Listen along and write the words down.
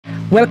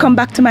Welcome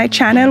back to my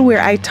channel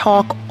where I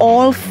talk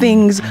all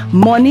things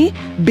money,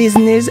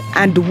 business,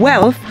 and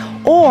wealth,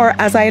 or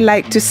as I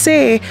like to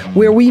say,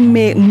 where we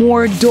make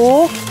more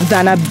dough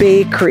than a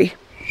bakery.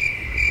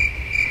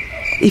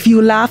 If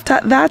you laughed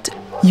at that,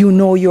 you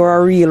know you're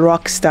a real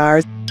rock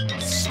star.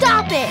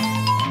 Stop it!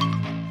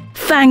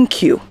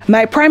 Thank you.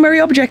 My primary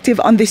objective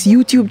on this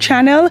YouTube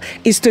channel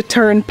is to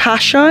turn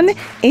passion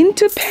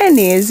into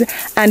pennies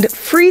and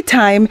free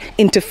time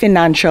into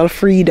financial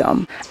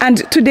freedom. And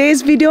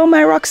today's video,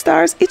 my rock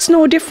stars, it's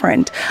no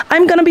different.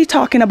 I'm going to be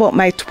talking about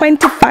my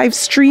 25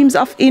 streams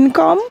of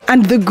income.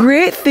 And the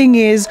great thing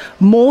is,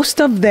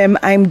 most of them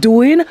I'm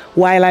doing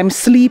while I'm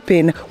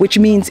sleeping, which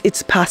means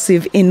it's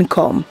passive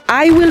income.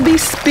 I will be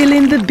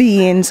spilling the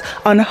beans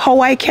on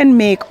how I can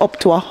make up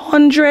to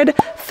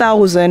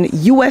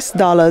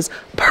 $100,000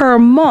 per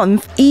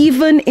month,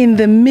 even in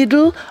the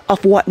middle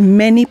of what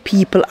many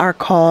people are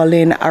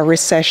calling a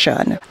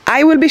recession.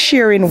 I will be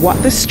sharing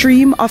what the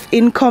stream of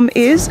income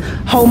is,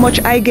 how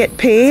much I get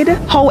paid,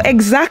 how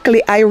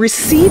exactly I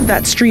receive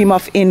that stream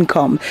of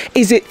income.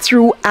 Is it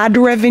through ad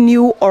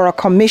revenue or a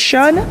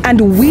commission?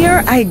 And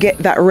where I get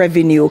that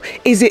revenue?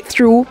 Is it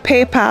through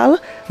PayPal,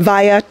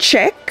 via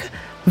check,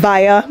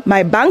 via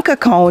my bank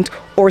account,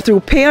 or through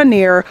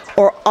Payoneer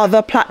or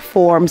other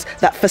platforms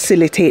that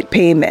facilitate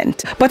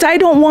payment? But I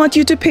don't want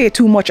you to pay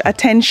too much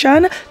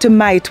attention to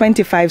my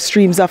 25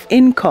 streams of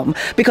income,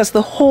 because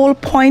the whole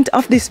point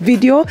of this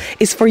video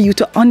is for you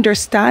to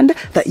understand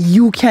that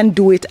you can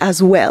do it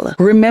as well.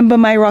 Remember,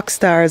 my rock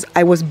stars,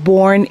 I was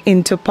born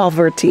into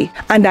poverty,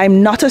 and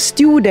I'm not a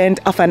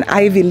student of an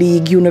Ivy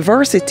League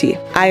university.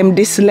 I am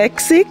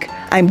dyslexic,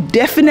 I'm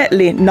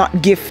definitely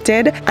not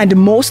gifted, and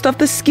most of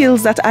the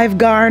skills that I've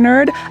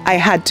garnered, I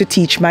had to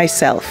teach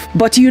myself.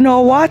 But you know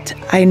what?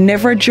 I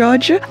never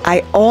judge.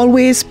 I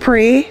always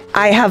pray.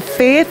 I have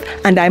faith,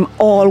 and I'm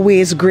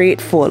always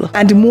grateful.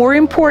 And more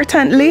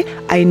importantly,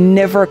 I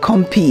never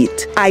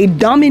compete. I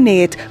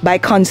dominate by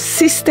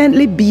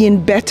consistently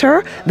being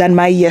better than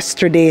my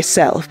yesterday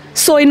self.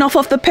 So enough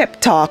of the pep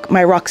talk,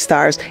 my rock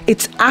stars.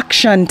 It's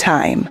action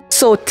time.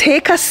 So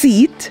take a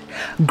seat,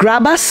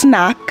 grab a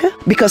snack,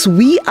 because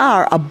we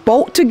are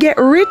about to get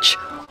rich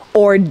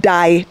or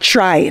die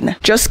trying.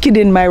 Just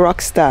kidding, my rock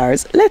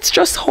stars. Let's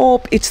just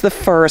hope it's the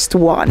first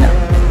one.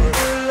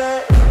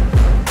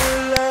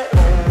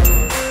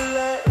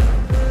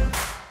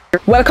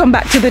 Welcome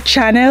back to the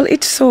channel.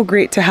 It's so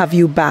great to have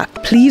you back.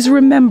 Please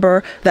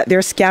remember that there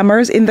are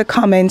scammers in the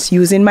comments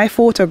using my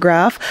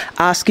photograph,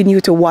 asking you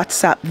to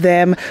WhatsApp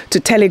them, to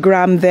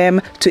Telegram them,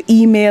 to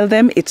email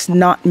them. It's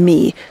not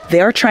me.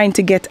 They are trying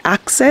to get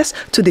access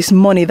to this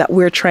money that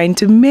we're trying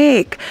to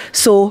make.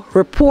 So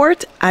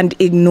report and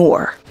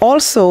ignore.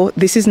 Also,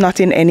 this is not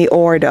in any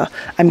order.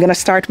 I'm going to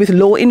start with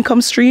low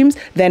income streams,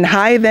 then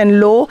high, then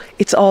low.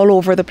 It's all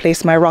over the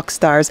place, my rock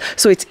stars.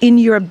 So it's in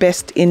your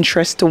best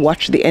interest to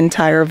watch the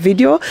entire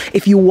video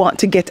if you want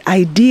to get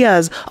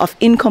ideas of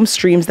income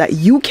streams that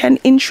you can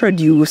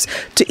introduce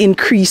to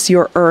increase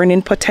your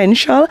earning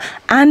potential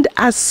and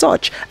as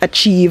such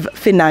achieve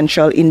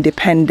financial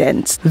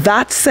independence.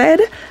 That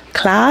said,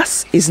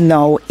 class is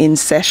now in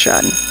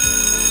session.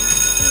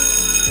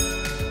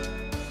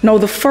 Now,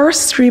 the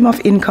first stream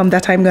of income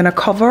that I'm going to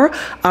cover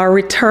are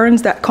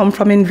returns that come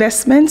from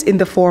investments in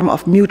the form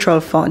of mutual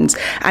funds.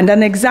 And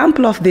an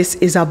example of this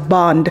is a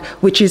bond,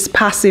 which is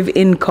passive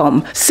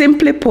income.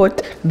 Simply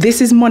put, this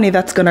is money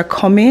that's going to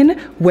come in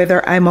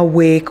whether I'm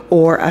awake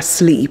or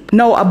asleep.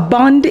 Now, a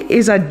bond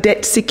is a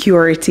debt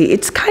security.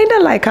 It's kind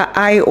of like an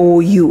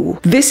IOU.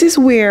 This is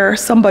where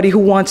somebody who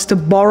wants to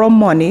borrow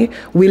money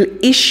will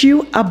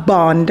issue a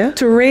bond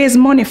to raise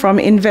money from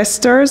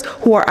investors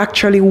who are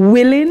actually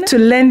willing to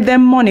lend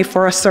them money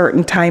for a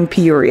certain time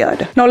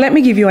period. Now, let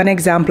me give you an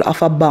example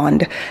of a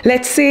bond.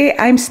 Let's say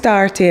I'm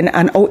starting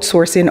an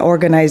outsourcing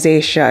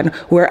organization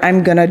where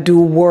I'm gonna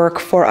do work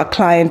for a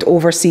client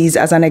overseas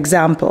as an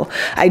example.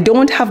 I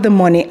don't have the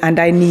money and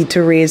I need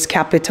to raise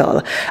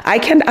capital. I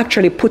can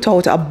actually put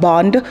out a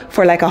bond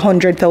for like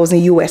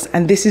 100,000 US,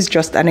 and this is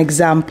just an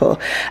example.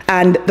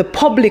 And the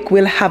public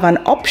will have an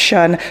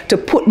option to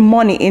put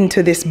money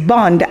into this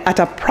bond at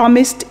a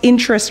promised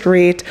interest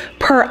rate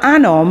per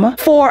annum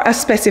for a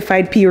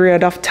specified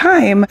period of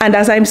time. And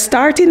as I'm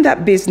starting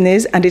that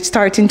business and it's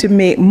starting to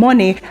make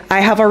money, I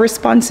have a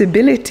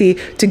responsibility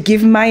to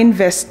give my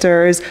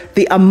investors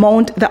the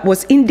amount that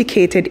was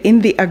indicated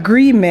in the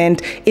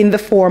agreement in the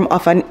form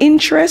of an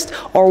interest,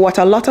 or what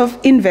a lot of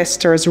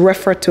investors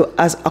refer to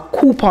as a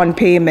coupon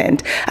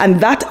payment. And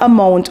that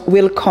amount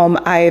will come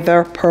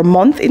either per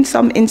month in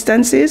some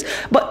instances,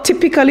 but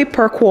typically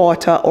per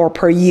quarter or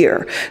per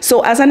year.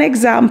 So as an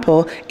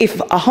example,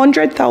 if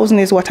 100,000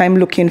 is what I'm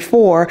looking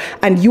for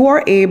and you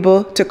are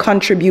able to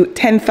contribute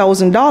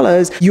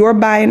 $10,000, you're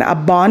buying a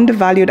bond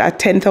valued at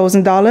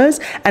 $10,000,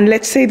 and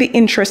let's say the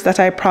interest that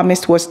I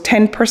promised was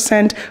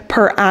 10%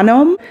 per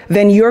annum,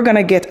 then you're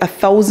gonna get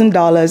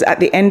 $1,000 at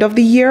the end of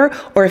the year,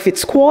 or if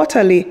it's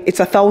quarterly, it's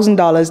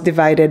 $1,000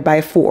 divided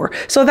by 4.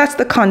 So that's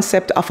the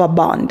concept of a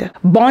bond.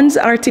 Bonds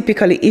are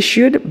typically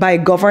issued by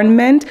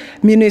government,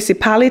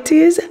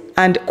 municipalities,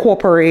 and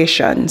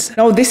corporations.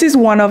 Now, this is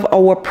one of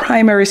our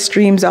primary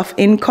streams of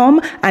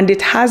income, and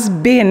it has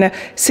been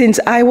since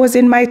I was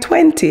in my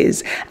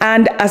 20s.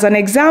 And as an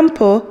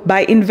example,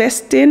 by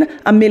investing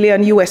 $1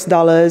 million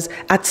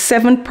at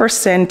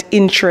 7%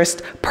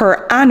 interest per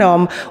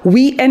annum,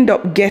 we end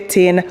up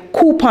getting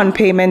coupon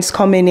payments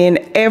coming in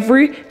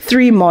every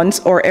 3 months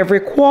or every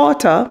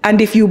quarter.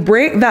 And if you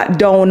break that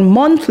down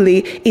monthly,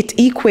 it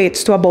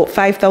equates to about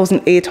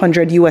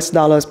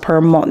 $5,800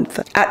 per month.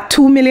 At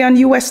 $2 million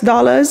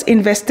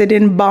invested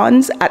in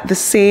bonds at the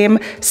same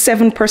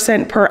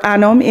 7% per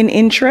annum in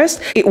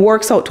interest, it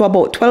works out to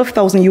about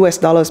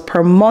 $12,000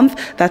 per month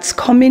that's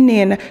coming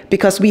in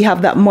because we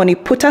have that money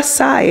put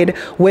aside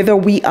whether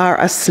we are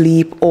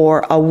asleep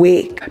or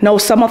awake. Now,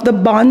 some of the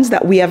bonds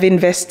that we have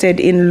invested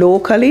in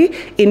locally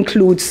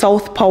include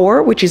South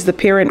Power, which is the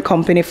parent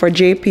company for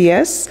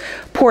JPS,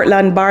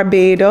 Portland,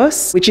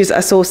 Barbados, which is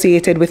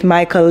associated with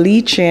Michael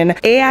Leachin,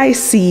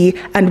 AIC,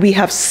 and we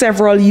have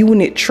several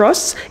unit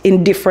trusts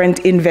in different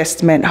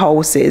investment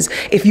houses.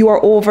 If you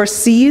are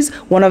overseas,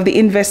 one of the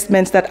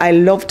investments that I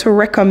love to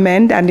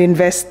recommend and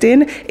invest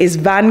in is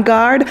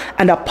Vanguard,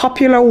 and a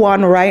popular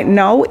one right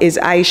now is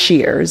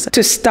iShares.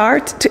 To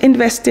start to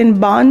invest in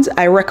bonds,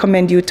 I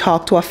recommend you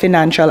talk to a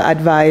financial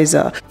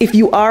advisor. If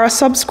you are a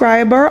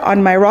subscriber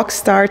on my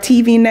Rockstar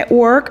TV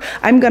network,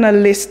 I'm going to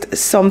list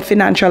some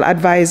financial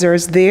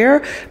advisors there,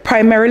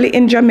 primarily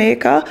in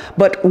Jamaica,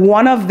 but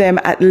one of them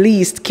at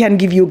least can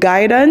give you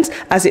guidance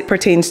as it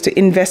pertains to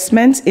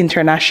investments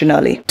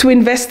internationally. To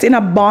invest in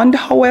a bond,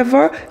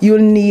 however, you'll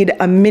need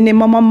a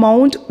minimum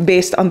amount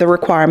based on the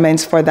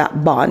requirements for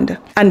that bond.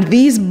 And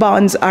these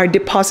bonds are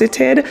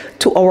deposited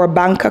to our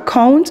bank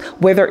account,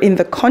 whether in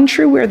the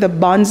country where the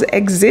bonds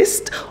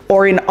exist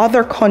or in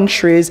other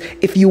countries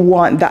if you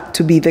want that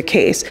to be the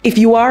case. If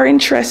you are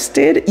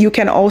interested, you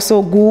can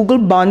also Google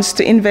bonds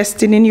to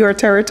invest in your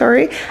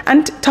territory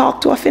and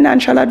talk to a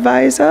financial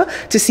advisor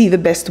to see the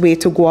best way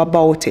to go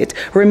about it.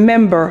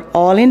 Remember,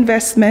 all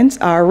investments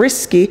are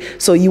risky,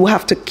 so you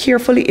have to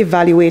carefully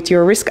evaluate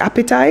your risk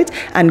appetite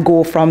and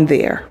go from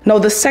there. Now,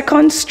 the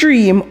second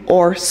stream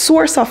or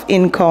source of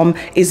income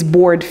is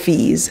board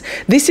fees.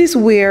 This is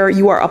where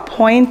you are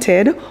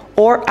appointed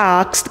or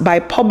asked by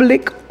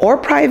public or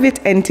private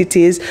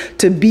entities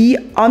to be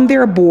on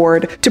their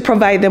board to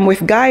provide them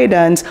with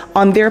guidance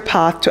on their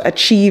path to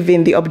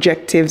achieving the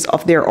objectives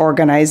of their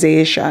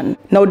organization.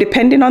 Now,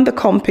 depending on the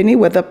company,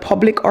 whether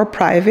public or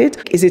private,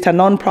 is it a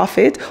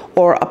non-profit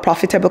or a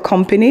profitable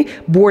company,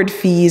 board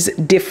fees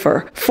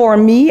differ. For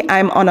me,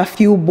 I'm on a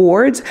few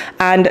boards,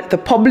 and the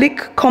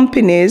public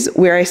companies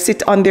where I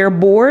sit on their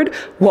board,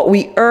 what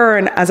we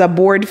earn as a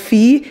board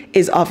fee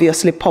is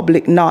obviously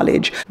public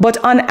knowledge.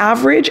 But on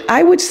average,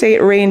 I would say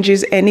it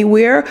ranges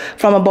anywhere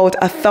from about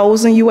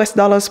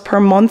 $1,000 per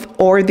month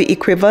or the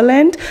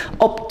equivalent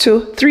up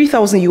to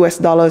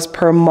 $3,000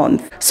 per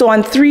month. So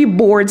on 3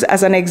 boards,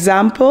 as an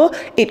example,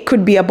 it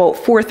could be about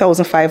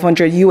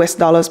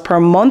 $4,500 per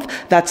month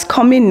that's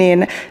coming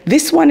in.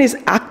 This one is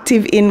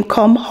active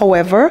income,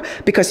 however,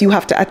 because you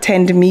have to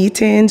attend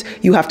meetings,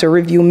 you have to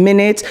review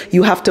minutes,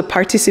 you have to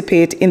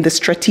participate in the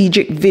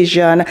strategic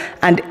vision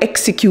and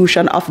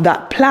execution of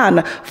that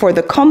plan for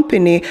the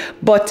company.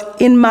 But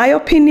in my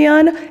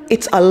opinion,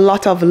 it's a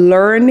lot of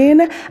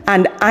learning,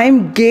 and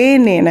I'm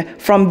gaining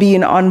from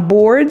being on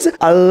boards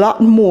a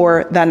lot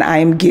more than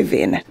I'm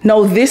giving.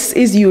 Now, this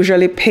is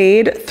usually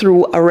paid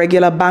through a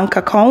regular bank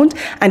account,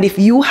 and if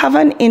you have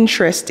an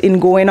interest in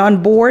going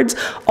on boards,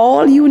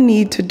 all you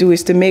need to do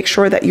is to make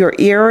sure that your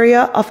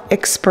area of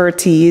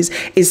expertise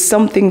is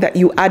something that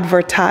you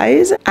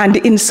advertise. And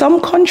in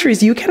some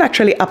countries, you can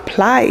actually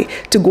apply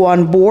to go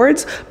on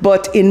boards,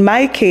 but in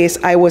my case,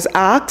 I was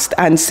asked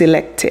and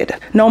selected.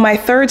 Now, my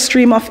third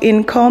stream of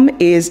income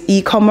is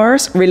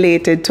e-commerce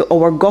related to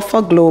our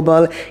GOFFAH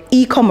Global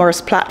e-commerce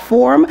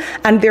platform,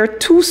 and there are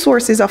 2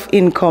 sources of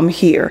income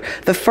here.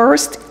 The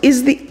first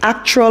is the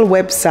actual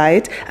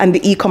website and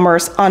the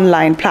e-commerce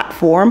online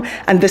platform,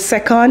 and the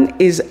second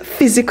is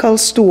physical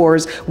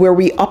stores where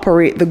we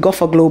operate the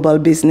GOFFAH Global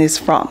business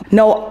from.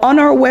 Now, on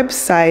our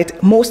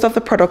website, most of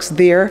the products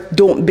there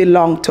don't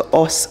belong to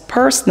us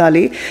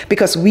personally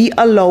because we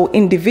allow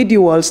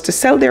individuals to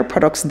sell their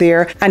products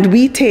there, and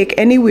we take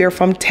anywhere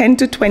from 10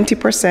 to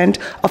 20%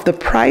 of the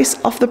price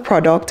of the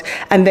product,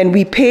 and then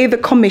we pay the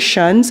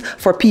commissions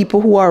for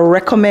people who are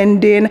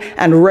recommending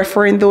and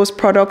referring those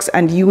products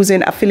and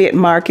using affiliate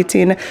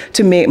marketing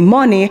to make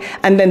money,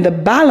 and then the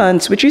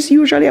balance, which is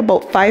usually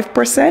about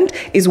 5%,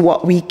 is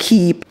what we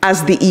keep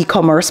as the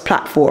e-commerce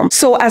platform.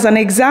 So as an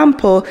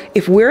example,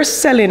 if we're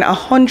selling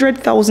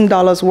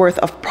 $100,000 worth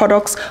of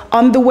products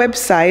on the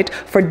website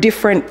for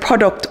different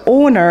product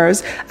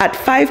owners at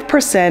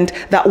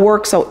 5%, that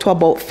works out to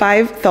about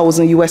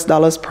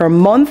 $5,000 per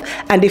month.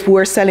 And if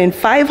we're selling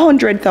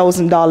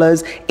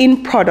 $500,000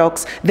 in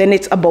products, then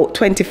it's about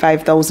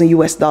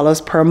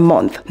 $25,000 per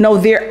month. Now,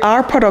 there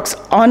are products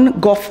on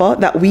GOFFAH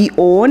that we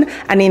own,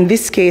 and in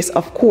this case,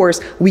 of course,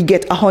 we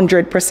get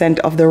 100%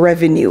 of the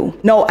revenue.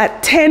 Now,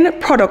 at 10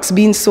 products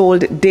being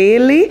sold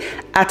daily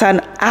at an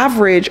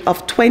average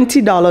of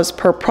 $20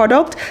 per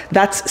product.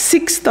 That's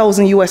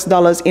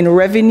 $6,000 in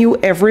revenue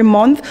every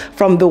month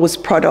from those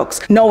products.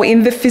 Now,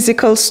 in the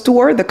physical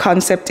store, the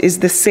concept is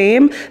the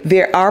same.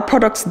 There are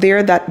products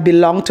there that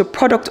belong to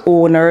product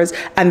owners,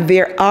 and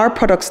there are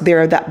products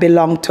there that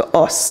belong to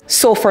us.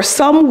 So for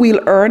some,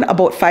 we'll earn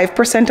about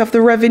 5% of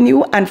the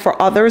revenue, and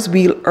for others,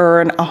 we'll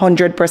earn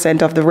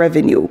 100% of the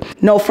revenue.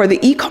 Now, for the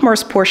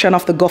e-commerce portion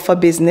of the GOFFAH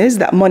business,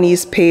 that money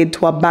is paid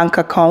to a bank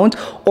account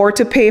or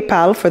to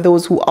PayPal for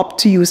those who opt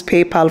to use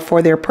PayPal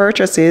for their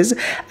purchases.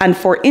 And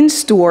for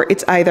in-store,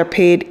 it's either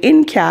paid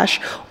in cash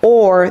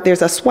or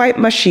there's a swipe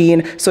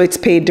machine, so it's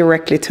paid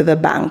directly to the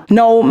bank.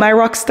 Now, my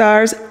rock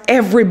stars,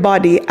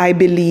 everybody, I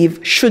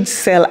believe, should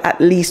sell at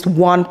least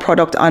one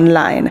product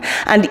online.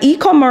 And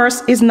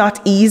e-commerce is not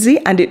easy,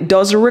 and it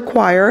does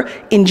require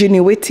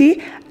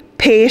ingenuity,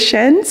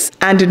 patience,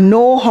 and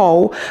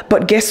know-how,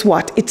 but guess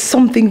what? It's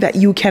something that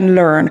you can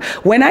learn.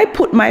 When I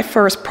put my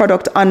first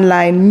product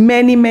online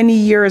many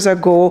years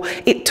ago,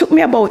 it took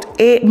me about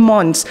 8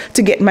 months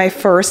to get my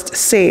first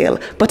sale,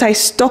 but I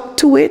stuck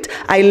to it.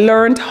 I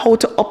learned how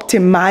to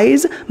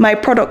optimize my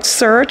product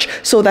search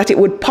so that it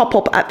would pop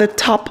up at the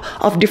top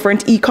of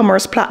different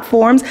e-commerce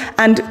platforms.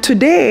 And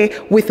today,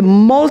 with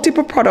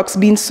multiple products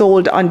being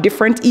sold on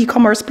different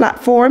e-commerce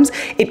platforms,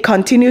 it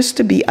continues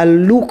to be a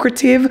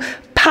lucrative,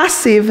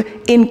 passive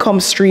income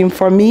stream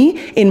for me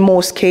in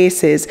most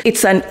cases.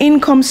 It's an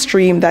income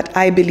stream that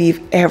I believe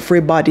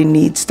everybody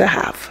needs to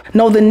have.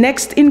 Now, the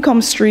next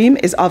income stream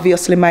is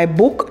obviously my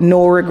book,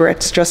 No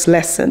Regrets, Just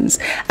Lessons.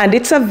 And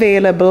it's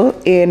available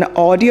in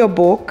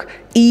audiobook,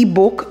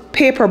 ebook,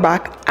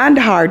 paperback, and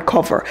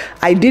hardcover.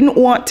 I didn't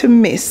want to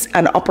miss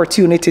an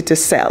opportunity to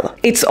sell.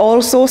 It's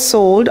also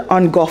sold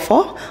on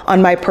GOFFAH,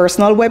 on my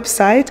personal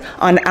website,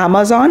 on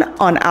Amazon,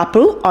 on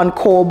Apple, on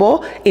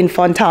Kobo, in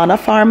Fontana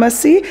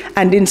Pharmacy,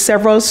 and in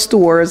several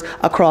stores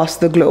across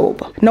the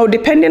globe. Now,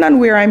 depending on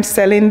where I'm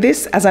selling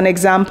this, as an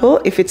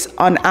example, if it's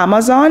on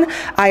Amazon,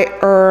 I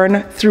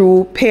earn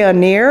through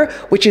Payoneer,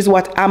 which is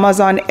what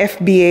Amazon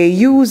FBA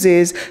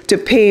uses to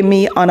pay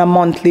me on a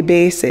monthly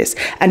basis.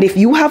 And if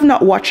you have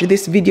not watched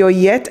this video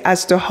yet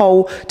as to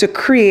how to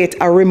create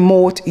a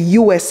remote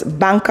US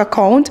bank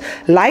account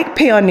like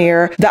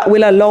Payoneer that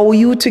will allow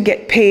you to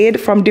get paid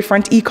from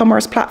different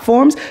e-commerce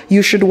platforms,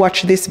 you should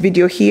watch this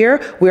video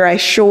here where I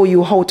show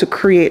you how to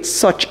create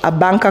such a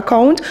bank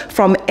account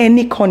from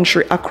any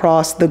country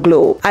across the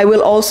globe. I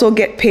will also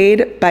get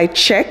paid by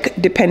check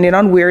depending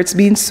on where it's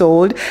being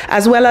sold,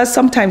 as well as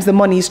sometimes the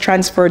money is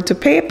transferred to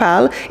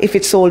PayPal if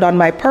it's sold on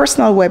my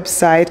personal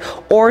website,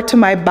 or to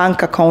my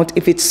bank account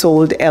if it's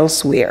sold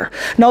elsewhere.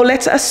 Now,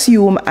 let's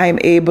assume I'm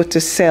able to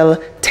sell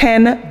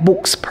 10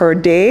 books per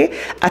day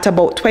at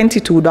about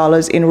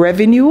 $22 in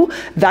revenue.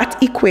 That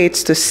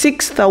equates to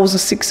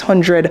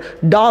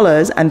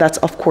 $6,600, and that's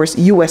of course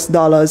US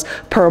dollars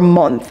per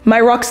month.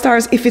 My rock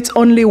stars, if it's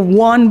only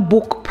one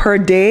book per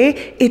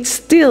day, it's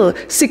still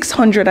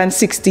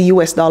 $660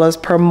 US dollars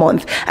per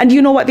month. And you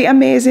know what the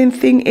amazing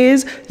thing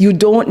is? You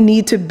don't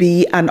need to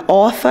be an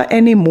author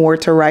anymore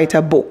to write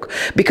a book,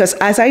 because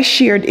as I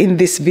shared in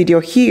this video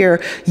here,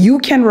 you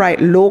can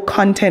write low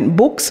content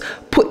books,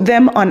 put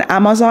them on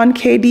Amazon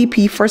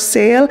KDP for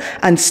sale,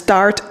 and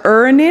start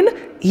earning.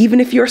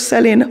 Even if you're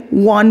selling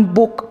one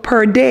book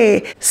per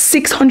day,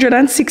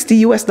 $660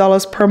 US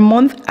dollars per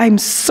month, I'm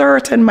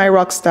certain, my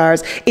rock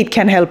stars, it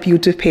can help you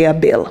to pay a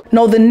bill.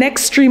 Now, the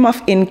next stream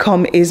of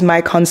income is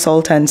my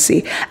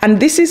consultancy. And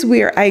this is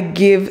where I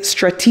give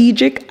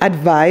strategic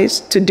advice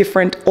to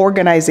different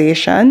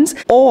organizations,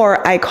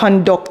 or I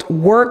conduct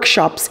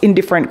workshops in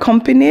different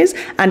companies,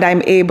 and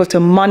I'm able to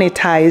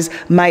monetize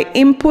my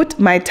input,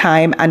 my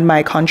time, and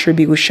my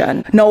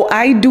contribution. Now,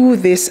 I do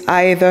this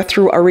either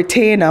through a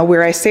retainer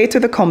where I say to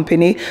the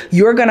company,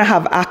 you're going to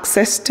have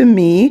access to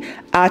me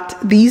at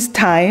these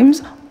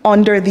times,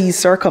 under these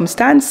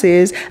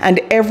circumstances, and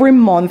every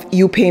month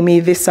you pay me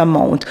this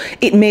amount.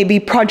 It may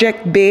be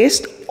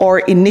project-based or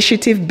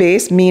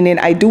initiative-based, meaning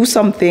I do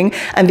something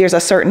and there's a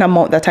certain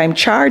amount that I'm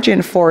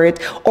charging for it,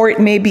 or it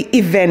may be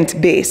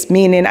event-based,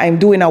 meaning I'm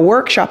doing a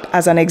workshop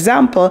as an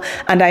example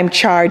and I'm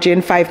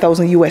charging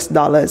 $5,000 US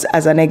dollars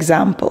as an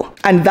example.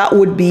 And that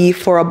would be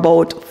for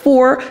about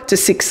 4 to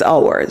 6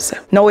 hours.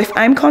 Now, if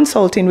I'm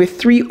consulting with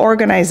 3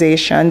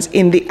 organizations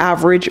in the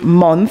average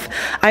month,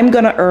 I'm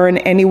gonna earn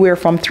anywhere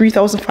from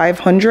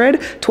 $3,500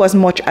 to as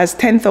much as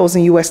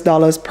 $10,000 US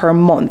dollars per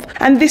month.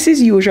 And this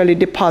is usually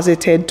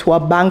deposited to a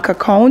bank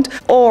account,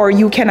 or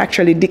you can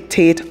actually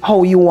dictate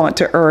how you want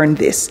to earn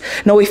this.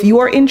 Now, if you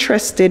are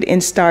interested in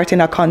starting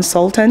a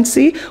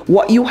consultancy,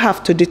 what you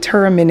have to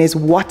determine is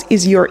what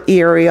is your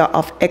area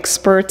of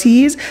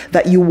expertise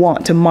that you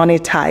want to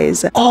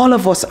monetize. All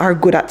of us are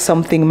good at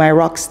something, my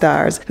rock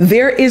stars.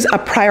 There is a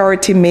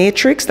priority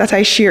matrix that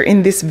I share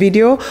in this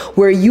video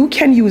where you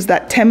can use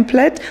that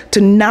template to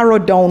narrow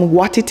down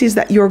what it is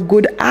that you're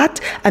good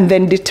at, and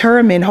then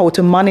determine how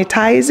to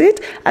monetize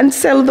it and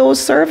sell those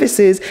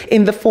services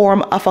in the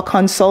form of a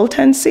consultancy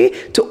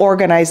consultancy to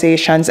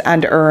organizations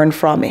and earn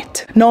from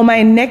it. Now,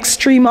 my next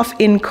stream of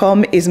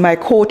income is my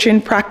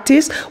coaching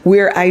practice,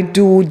 where I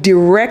do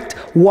direct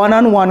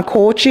one-on-one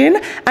coaching,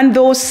 and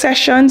those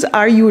sessions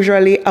are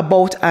usually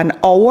about an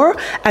hour,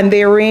 and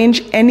they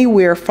range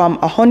anywhere from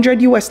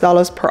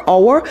 $100 per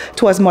hour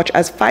to as much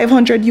as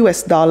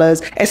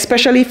 $500,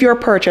 especially if you're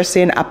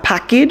purchasing a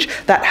package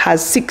that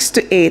has 6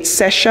 to 8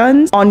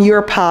 sessions on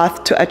your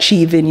path to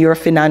achieving your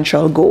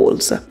financial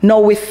goals. Now,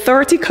 with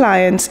 30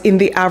 clients in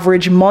the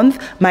average month,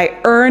 my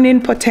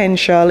earning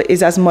potential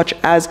is as much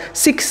as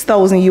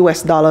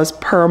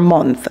 $6,000 per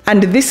month.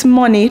 And this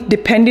money,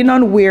 depending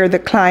on where the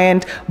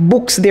client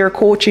books their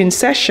coaching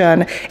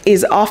session,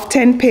 is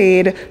often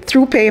paid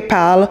through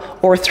PayPal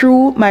or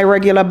through my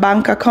regular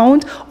bank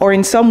account, or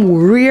in some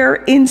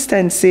rare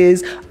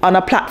instances on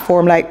a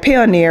platform like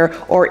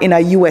Payoneer or in a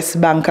US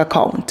bank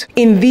account.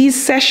 In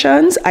these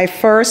sessions, I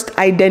first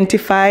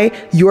identify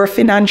your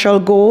financial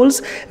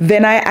goals,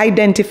 then I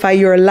identify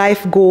your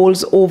life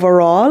goals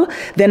overall,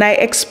 then I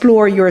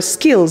explore your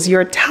skills,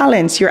 your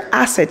talents, your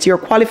assets, your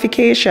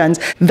qualifications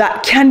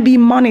that can be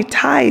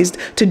monetized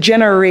to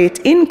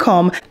generate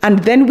income, and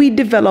then we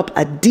develop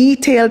a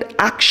detailed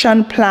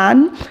action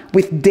plan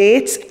with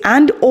dates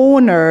and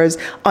owners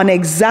on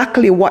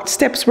exactly what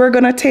steps we're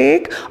going to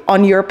take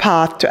on your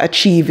path to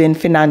achieving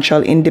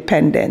financial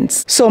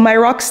independence. So my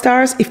rock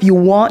stars, if you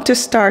want to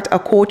start a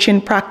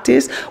coaching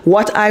practice,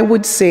 what I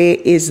would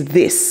say is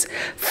this: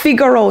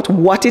 figure out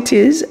what it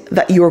is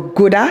that you're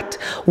good at,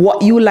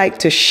 what you like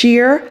to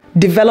share,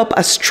 develop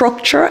a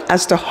structure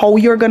as to how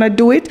you're going to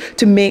do it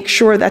to make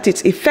sure that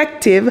it's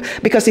effective,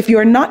 because if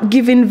you're not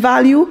giving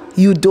value,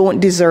 you don't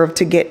deserve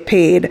to get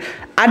paid.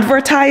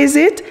 Advertise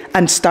it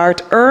and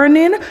start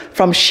earning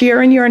from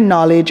sharing your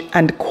knowledge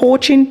and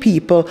coaching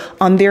people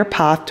on their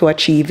path to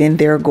achieving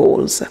their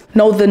goals.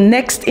 Now, the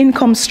next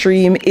income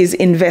stream is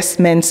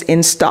investments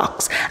in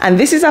stocks. And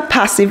this is a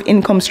passive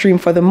income stream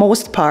for the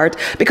most part,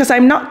 because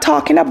I'm not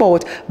talking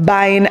about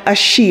buying a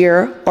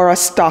share or a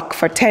stock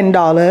for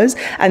 $10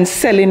 and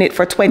selling it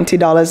for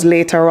 $20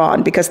 later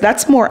on, because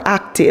that's more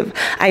active.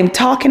 I'm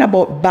talking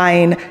about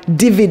buying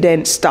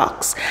dividend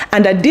stocks.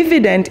 And a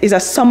dividend is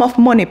a sum of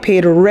money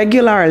paid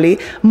regularly,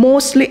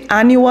 mostly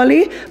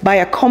annually, by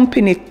a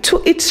company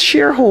to its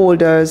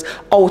shareholders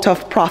out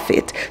of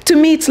profit. To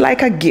me, it's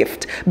like a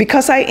gift,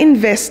 because I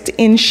invest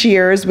in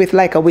shares with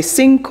like a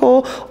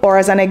Wisynco, or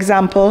as an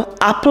example,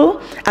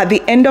 Apple. At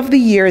the end of the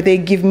year, they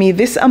give me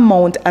this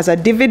amount as a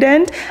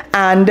dividend,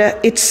 and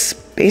it's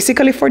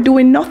basically for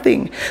doing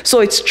nothing.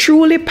 So it's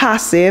truly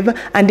passive.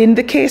 And in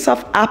the case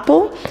of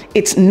Apple,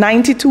 it's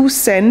 92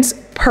 cents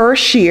per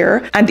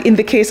share. And in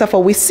the case of a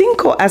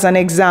Wisynco, as an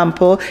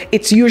example,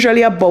 it's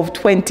usually above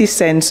 20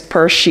 cents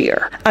per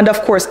share. And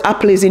of course,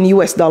 Apple is in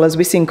US dollars,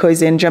 Wisynco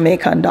is in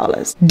Jamaican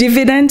dollars.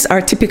 Dividends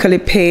are typically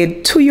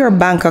paid to your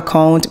bank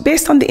account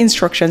based on the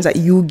instructions that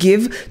you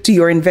give to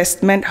your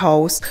investment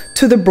house,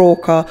 to the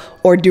broker,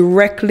 or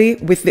directly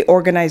with the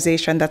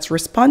organization that's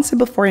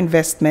responsible for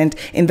investment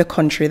in the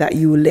country that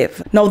you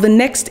live. Now, the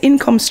next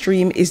income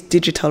stream is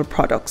digital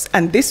products,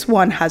 and this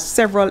one has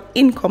several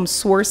income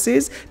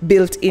sources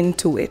built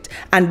into it,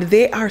 and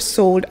they are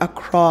sold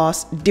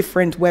across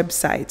different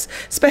websites.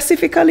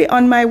 Specifically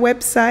on my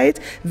website,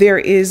 there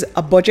is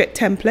a budget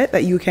template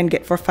that you can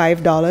get for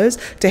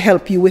 $5 to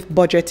help you with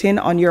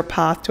budgeting on your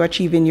path to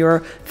achieving your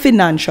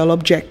financial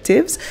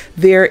objectives.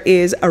 There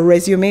is a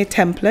resume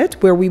template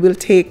where we will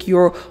take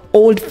your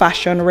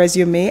old-fashioned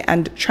resume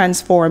and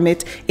transform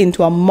it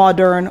into a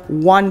modern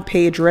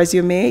one-page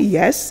resume.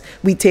 Yes,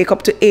 we take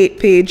up to 8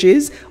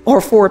 pages or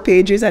 4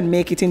 pages and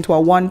make it into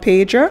a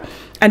one-pager.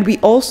 And we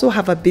also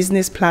have a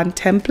business plan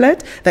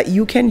template that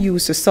you can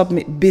use to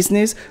submit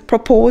business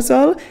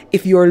proposal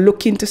if you're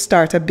looking to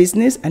start a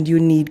business and you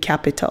need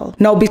capital.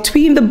 Now,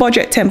 between the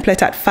budget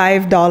template at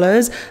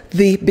 $5,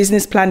 the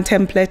business plan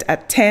template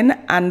at $10,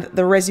 and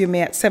the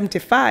resume at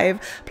 $75,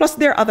 plus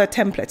there are other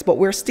templates, but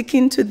we're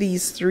sticking to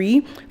these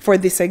 3 for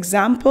this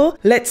example.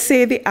 Let's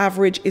say the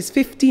average is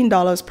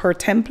 $15 per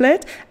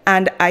template,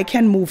 and I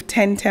can move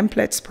 10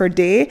 templates per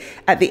day.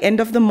 At the end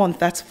of the month,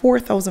 that's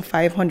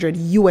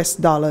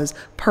 $4,500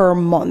 per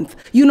month.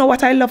 You know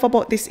what I love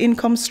about this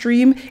income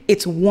stream?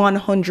 It's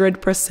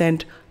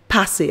 100%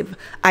 passive.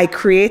 I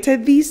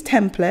created these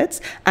templates,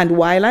 and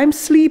while I'm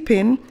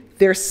sleeping,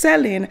 they're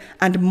selling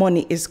and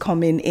money is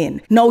coming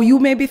in. Now you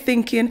may be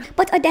thinking,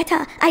 but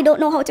Odetta, I don't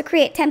know how to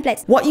create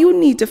templates. What you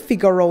need to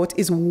figure out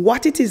is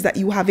what it is that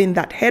you have in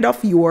that head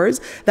of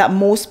yours that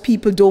most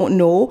people don't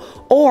know,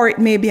 or it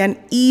may be an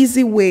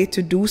easy way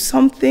to do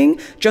something.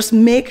 Just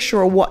make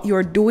sure what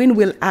you're doing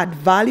will add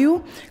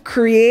value.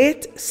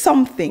 Create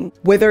something,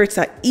 whether it's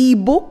an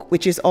ebook,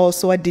 which is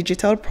also a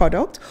digital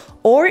product,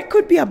 or it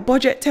could be a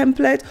budget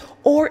template,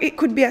 or it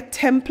could be a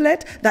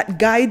template that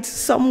guides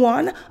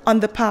someone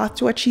on the path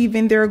to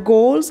achieving their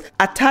goals.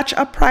 Attach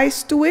a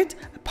price to it,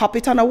 pop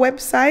it on a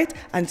website,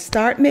 and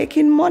start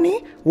making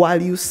money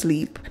while you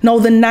sleep. Now,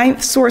 the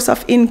ninth source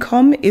of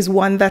income is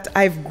one that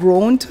I've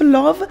grown to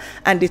love,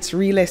 and it's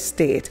real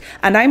estate.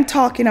 And I'm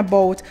talking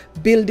about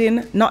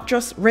building not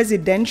just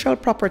residential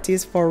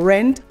properties for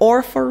rent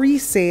or for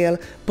resale,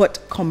 but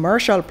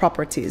commercial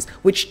properties,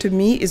 which to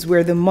me is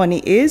where the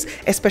money is,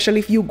 especially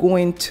if you go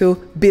into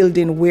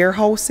building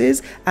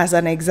warehouses as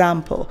an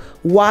example.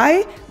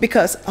 Why?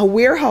 Because a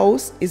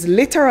warehouse is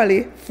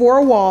literally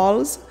 4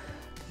 walls,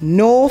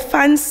 no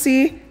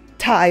fancy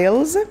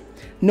tiles,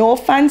 no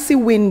fancy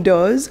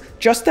windows,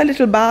 just a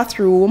little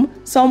bathroom,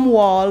 some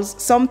walls,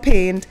 some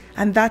paint,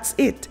 and that's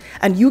it.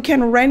 And you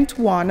can rent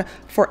one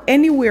for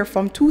anywhere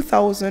from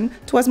 $2,000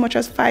 to as much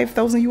as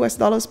 $5,000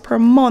 US per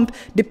month,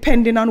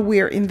 depending on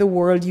where in the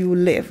world you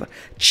live.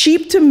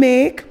 Cheap to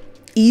make,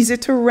 easy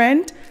to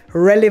rent,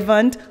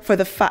 relevant for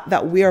the fact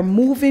that we are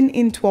moving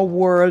into a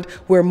world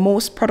where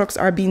most products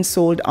are being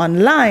sold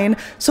online.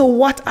 So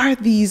what are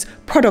these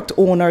product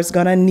owners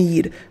gonna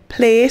need?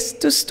 Place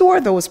to store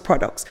those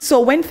products. So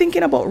when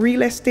thinking about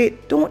real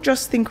estate, don't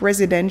just think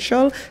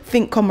residential,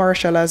 think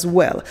commercial as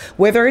well.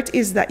 Whether it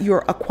is that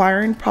you're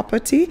acquiring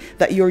property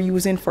that you're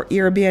using for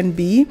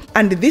Airbnb,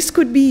 and this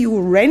could be you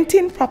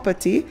renting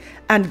property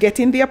and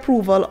getting the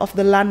approval of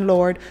the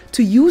landlord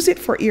to use it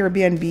for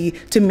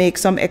Airbnb to make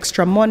some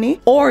extra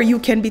money, or you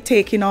can be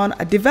taking on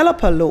a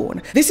developer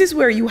loan. This is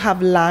where you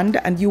have land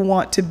and you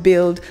want to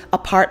build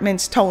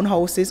apartments,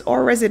 townhouses,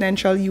 or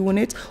residential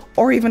units,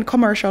 or even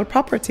commercial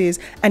properties,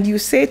 and you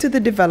say to the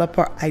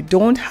developer, I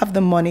don't have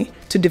the money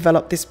to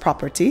develop this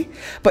property,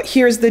 but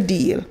here's the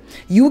deal.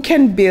 You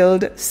can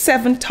build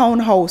 7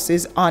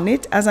 townhouses on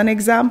it as an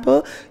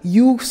example.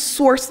 You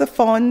source the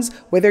funds,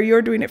 whether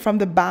you're doing it from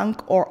the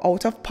bank or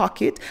out of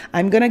pocket.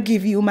 I'm gonna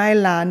give you my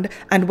land,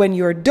 and when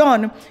you're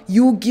done,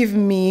 you give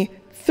me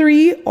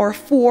 3 or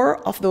 4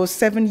 of those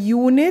 7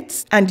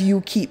 units and you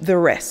keep the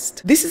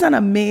rest. This is an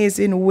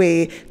amazing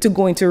way to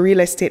go into real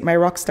estate, my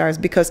rock stars,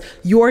 because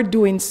you're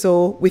doing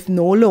so with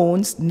no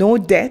loans, no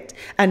debt,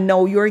 and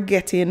now you're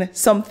getting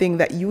something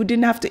that you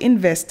didn't have to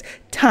invest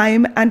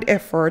time and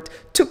effort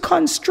to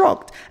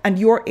construct, and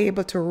you're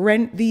able to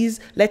rent these,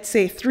 let's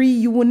say 3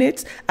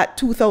 units at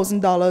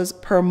 $2,000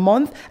 per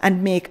month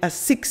and make a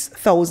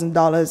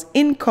 $6,000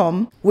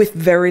 income with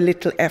very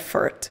little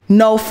effort.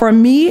 Now for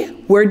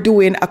me, we're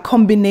doing a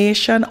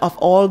combination of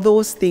all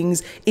those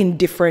things in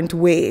different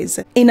ways.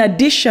 In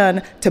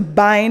addition to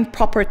buying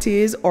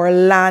properties or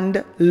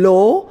land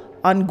low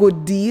on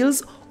good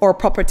deals, or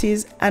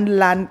properties and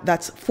land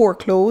that's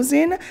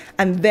foreclosing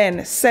and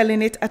then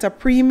selling it at a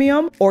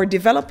premium, or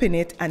developing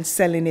it and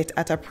selling it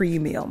at a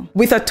premium.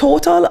 With a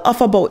total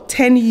of about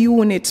 10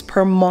 units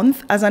per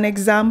month as an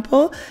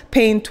example,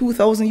 paying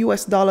 $2,000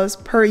 US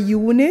per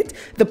unit,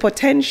 the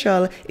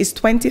potential is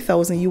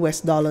 $20,000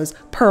 US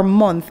per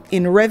month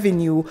in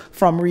revenue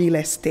from real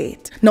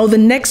estate. Now the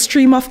next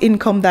stream of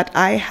income that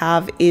I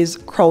have is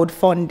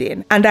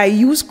crowdfunding, and I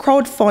use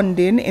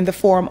crowdfunding in the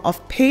form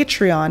of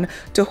Patreon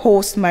to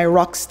host my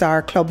Rockstar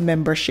Club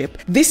membership.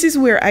 This is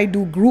where I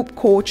do group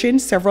coaching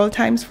several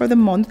times for the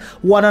month,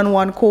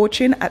 one-on-one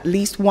coaching at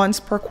least once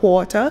per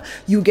quarter.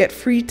 You get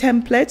free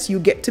templates. You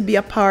get to be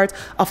a part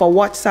of a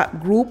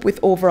WhatsApp group with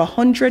over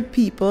 100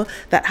 people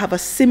that have a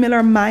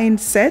similar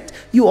mindset.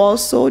 You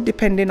also,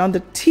 depending on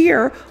the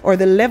tier or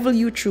the level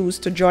you choose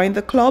to join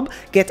the club,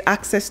 get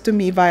access to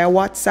me via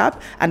WhatsApp.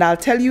 And I'll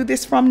tell you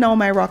this from now,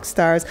 my rock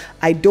stars,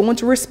 I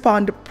don't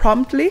respond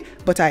promptly,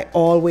 but I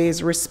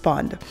always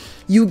respond.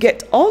 You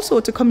get also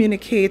to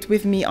communicate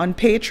with me on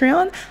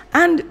Patreon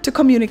and to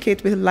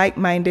communicate with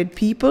like-minded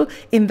people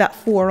in that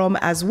forum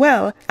as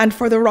well. And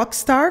for the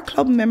Rockstar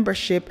Club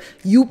membership,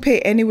 you pay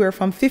anywhere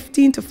from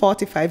 $15 to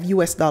 $45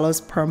 US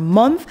per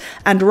month.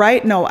 And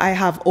right now I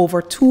have over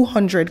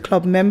 200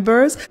 club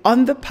members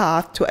on the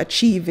path to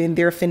achieving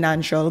their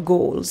financial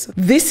goals.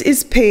 This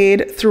is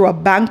paid through a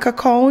bank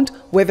account,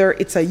 whether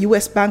it's a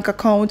US bank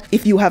account,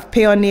 if you have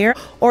Payoneer,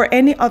 or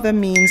any other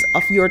means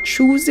of your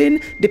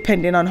choosing,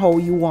 depending on how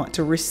you want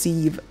to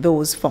receive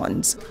those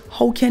funds.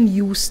 How can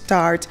you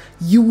start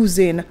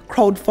using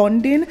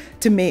crowdfunding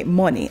to make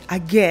money?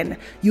 Again,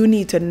 you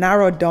need to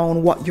narrow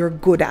down what you're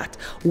good at,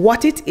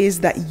 what it is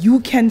that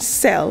you can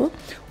sell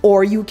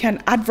or you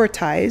can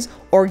advertise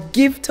or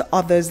give to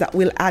others that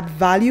will add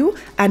value,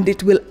 and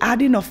it will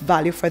add enough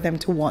value for them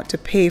to want to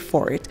pay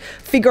for it.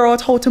 Figure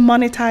out how to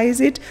monetize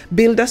it,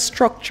 build a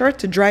structure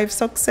to drive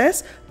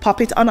success,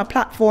 pop it on a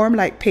platform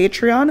like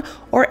Patreon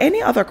or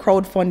any other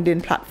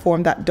crowdfunding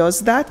platform that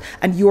does that,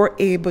 and you're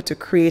able to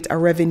create a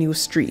revenue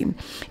stream.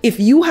 If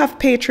you have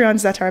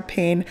Patreons that are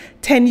paying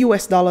 $10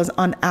 US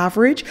on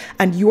average,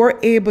 and you're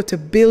able to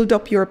build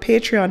up your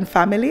Patreon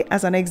family,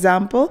 as an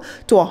example,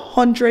 to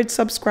 100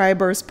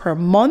 subscribers $50 per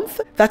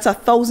month. That's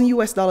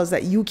 $1,000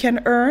 that you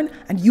can earn,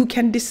 and you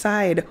can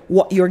decide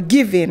what you're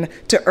giving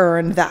to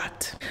earn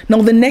that.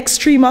 Now, the next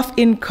stream of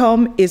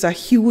income is a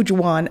huge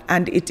one,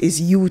 and it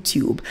is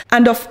YouTube.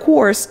 And of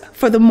course,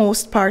 for the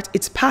most part,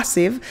 it's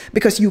passive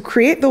because you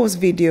create those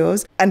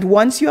videos, and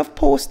once you have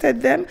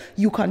posted them,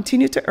 you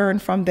continue to earn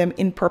from them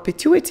in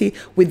perpetuity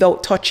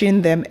without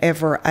touching them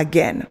ever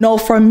again. Now,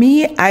 for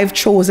me, I've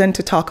chosen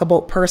to talk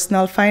about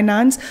personal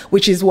finance,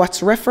 which is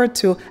what's referred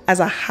to as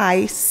a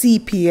high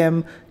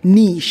CPM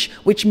niche,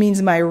 which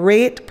means my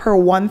rate per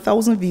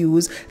 1,000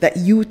 views that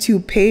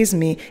YouTube pays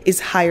me is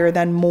higher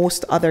than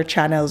most other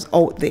channels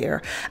out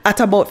there at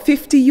about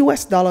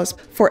 $50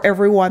 for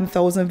every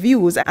 1,000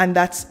 views. And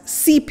that's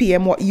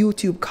CPM, what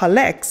YouTube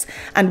collects.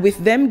 And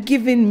with them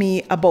giving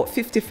me about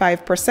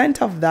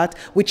 55% of that,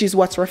 which is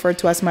what's referred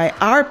to as my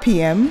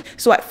RPM.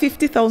 So at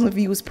 50,000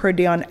 views per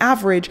day on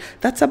average,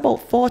 that's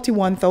about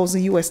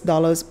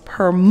 $41,000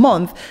 per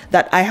month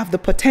that I have the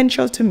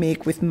potential to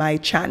make with my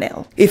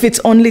channel. If it's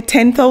only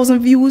 10,000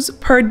 views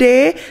per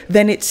day,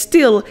 then it's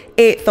still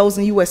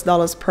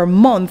 $8,000 per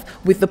month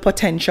with the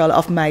potential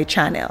of my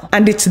channel.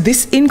 And it's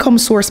this income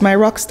source, my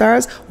rock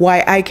stars,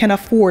 why I can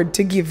afford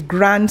to give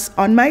grants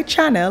on my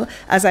channel,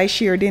 as I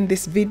shared in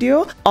this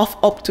video, of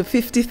up to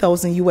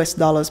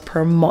 $50,000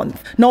 per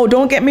month. Now,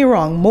 don't get me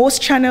wrong,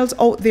 most channels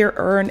out there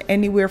earn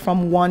anywhere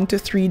from $1 to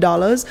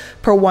 $3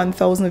 per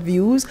 1,000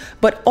 views,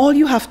 but all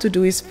you have to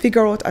do is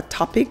figure out a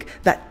topic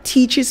that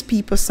teaches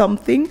people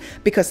something,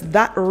 because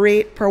that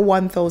rate per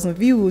 1,000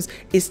 views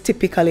is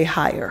typically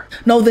higher.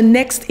 Now, the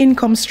next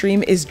income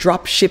stream is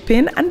drop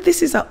shipping, and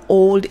this is an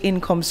old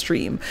income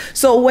stream.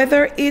 So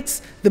whether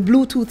it's the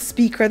Bluetooth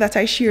speaker that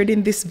I shared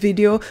in this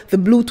video, the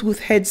Bluetooth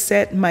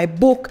headset, my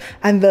book,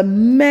 and the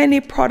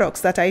many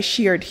products that I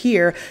shared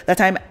here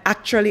that I'm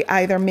actually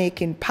either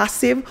making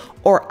passive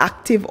or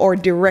active or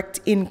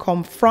direct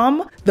income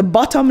from, the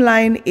bottom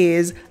line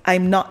is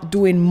I'm not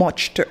doing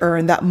much to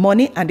earn that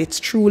money, and it's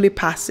truly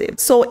passive.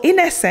 So in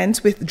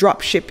essence, with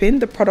drop shipping,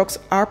 the products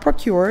are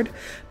procured,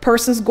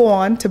 persons go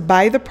on to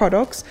buy the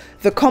products,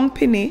 the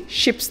company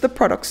ships the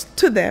products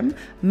to them,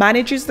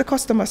 manages the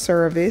customer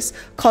service,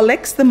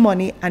 collects the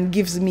money, and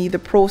gives me the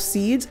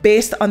proceeds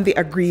based on the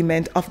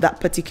agreement of that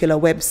particular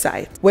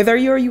website. Whether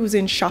you're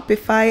using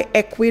Shopify,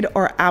 Ecwid,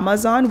 or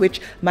Amazon,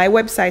 which my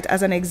website,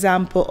 as an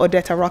example,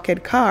 Odetta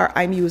Rockhead-Kerr,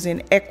 I'm using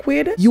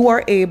Ecwid, you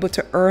are able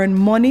to earn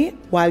money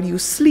while you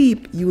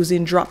sleep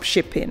using drop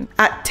shipping.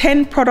 At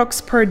 10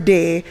 products per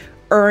day,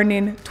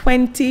 earning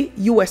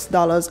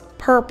 $20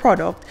 per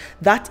product,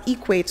 that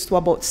equates to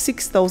about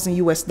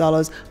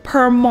 $6,000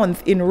 per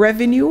month in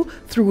revenue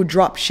through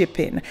drop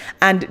shipping.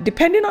 And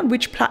depending on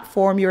which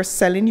platform you're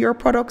selling your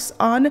products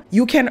on,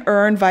 you can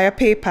earn via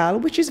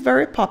PayPal, which is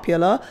very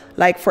popular,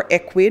 like for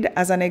Ecwid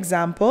as an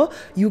example.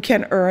 You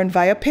can earn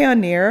via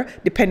Payoneer,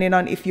 depending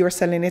on if you're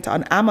selling it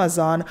on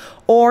Amazon,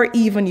 or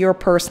even your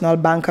personal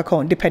bank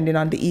account, depending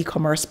on the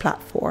e-commerce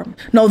platform.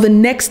 Now, the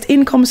next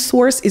income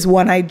source is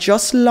one I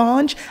just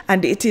launched,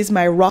 and it is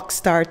my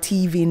Rockstar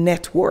TV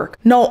network.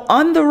 Now,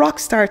 on the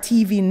Rockstar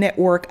TV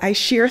network, I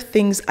share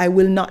things I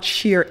will not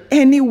share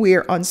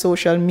anywhere on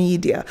social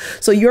media.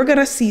 So you're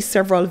gonna see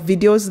several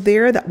videos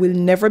there that will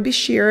never be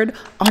shared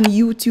on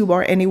YouTube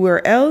or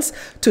anywhere else,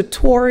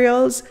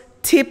 tutorials,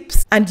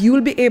 tips, and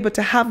you'll be able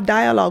to have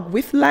dialogue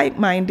with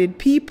like-minded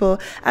people,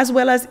 as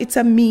well as it's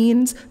a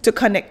means to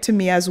connect to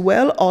me as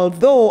well.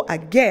 Although,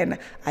 again,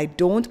 I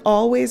don't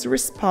always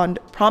respond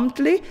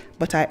promptly,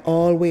 but I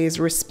always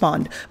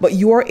respond. But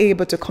you are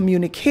able to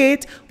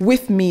communicate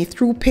with me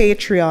through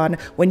Patreon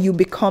when you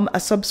become a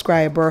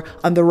subscriber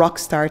on the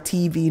Rockstar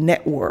TV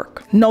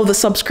network. Now, the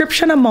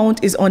subscription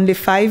amount is only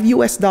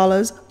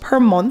 $5 per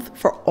month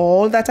for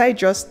all that I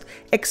just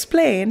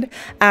explained,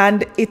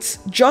 and it's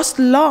just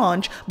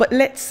launched. But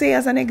let's say,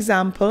 as an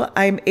example,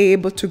 I'm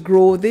able to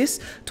grow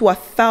this to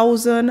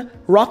 1,000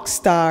 rock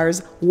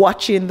stars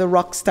watching the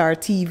Rockstar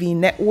TV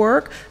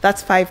network.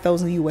 That's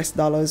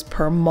 $5,000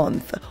 per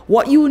month.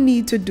 What you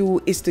need to do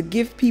is to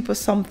give people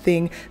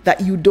something that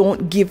you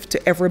don't give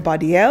to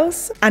everybody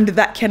else, and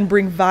that can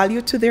bring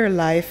value to their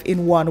life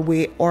in one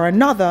way or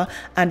another,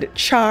 and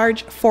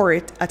charge for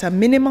it at a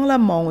minimal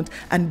amount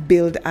and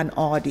build an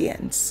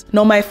audience.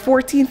 Now, my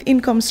 14th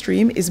income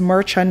stream is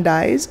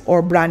merchandise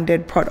or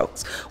branded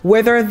products,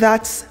 whether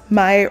that's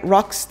my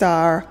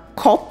Rockstar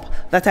cup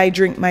that I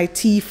drink my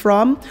tea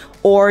from,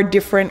 or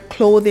different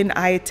clothing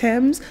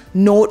items,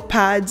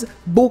 notepads,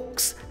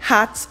 books,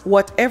 hats,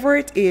 whatever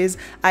it is.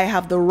 I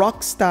have the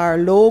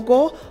Rockstar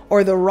logo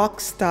or the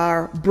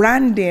Rockstar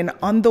branding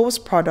on those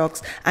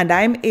products, and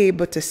I'm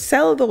able to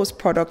sell those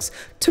products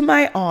to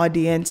my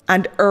audience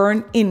and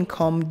earn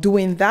income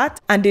doing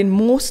that. And in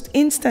most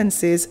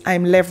instances,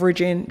 I'm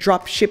leveraging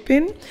drop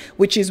shipping,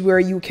 which is where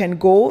you can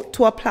go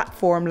to a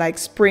platform like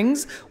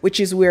Springs, which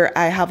is where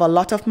I have a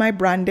lot of my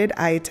branded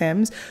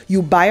items.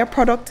 You buy a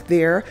product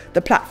there,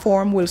 the platform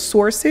will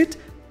source it,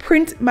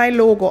 print my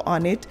logo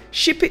on it,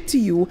 ship it to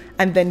you,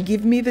 and then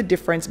give me the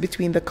difference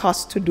between the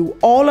cost to do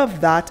all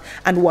of that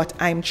and what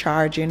I'm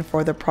charging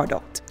for the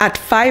product. At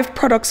 5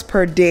 products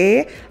per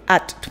day,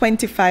 at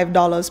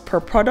 $25 per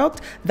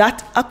product,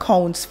 that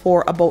accounts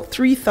for about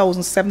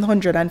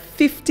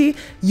 $3,750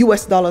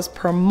 US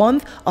per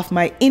month of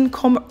my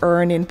income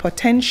earning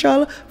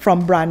potential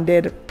from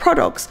branded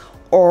products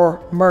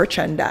or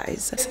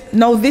merchandise.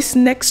 Now, this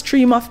next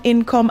stream of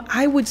income,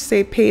 I would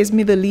say, pays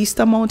me the least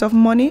amount of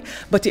money,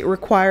 but it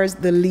requires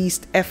the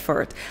least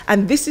effort.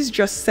 And this is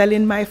just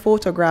selling my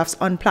photographs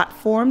on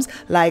platforms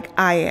like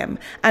IM.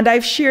 And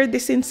I've shared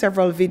this in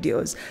several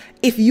videos.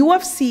 If you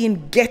have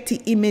seen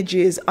Getty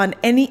images on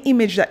any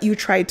image that you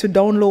try to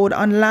download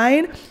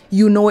online,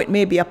 you know it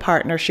may be a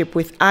partnership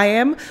with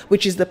IM,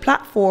 which is the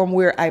platform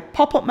where I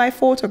pop up my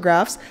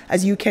photographs,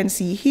 as you can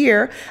see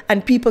here,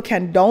 and people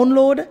can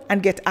download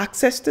and get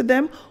access to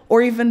them,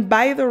 or even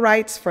buy the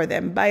rights for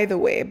them. By the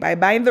way, by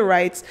buying the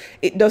rights,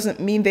 it doesn't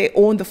mean they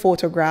own the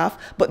photograph,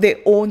 but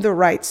they own the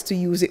rights to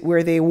use it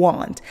where they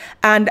want.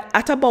 And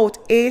at about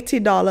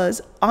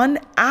 $80 on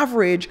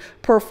average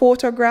per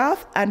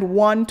photograph, and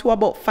 1 to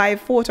about 5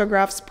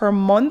 photographs per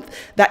month,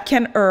 that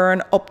can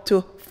earn up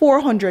to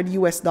 $400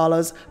 US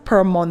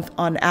per month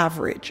on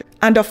average.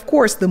 And of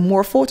course, the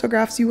more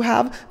photographs you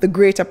have, the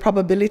greater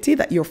probability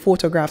that your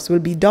photographs will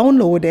be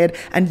downloaded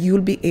and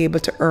you'll be able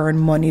to earn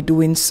money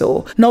doing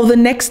so. Now, the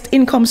next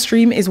income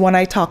stream is one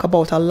I talk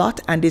about a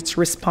lot, and it's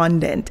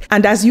Respondent.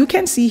 And as you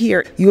can see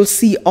here, you'll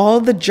see all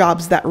the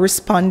jobs that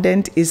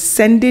Respondent is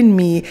sending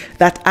me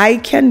that I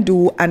can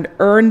do and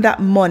earn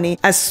that money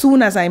as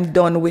soon as I'm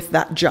done with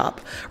that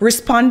job.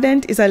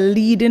 Respondent is a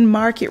leading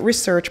market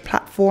research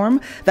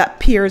platform that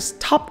pairs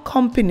top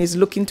companies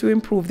looking to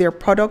improve their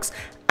products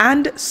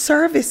and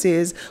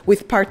services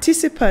with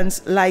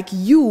participants like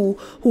you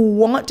who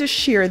want to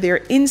share their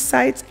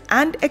insights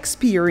and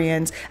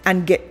experience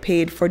and get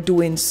paid for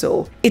doing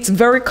so. It's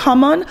very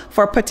common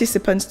for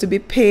participants to be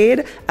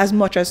paid as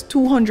much as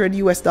 $200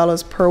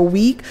 US per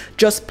week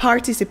just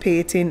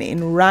participating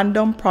in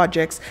random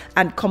projects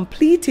and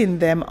completing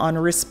them on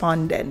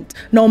Respondent.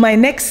 Now, my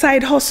next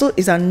side hustle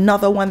is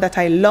another one that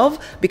I love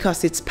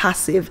because it's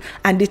passive,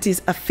 and it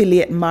is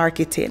affiliate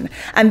marketing.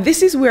 And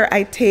this is where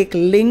I take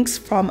links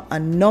from a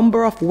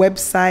number of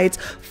websites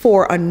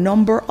for a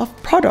number of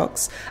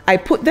products. I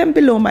put them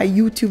below my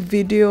YouTube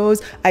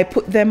videos. I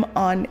put them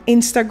on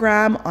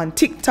Instagram, on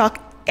TikTok,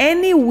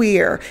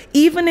 anywhere,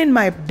 even in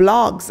my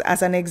blogs.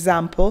 As an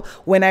example,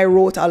 when I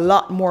wrote a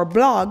lot more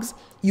blogs,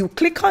 you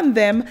click on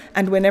them,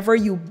 and whenever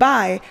you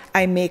buy,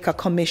 I make a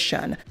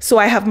commission. So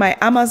I have my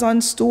Amazon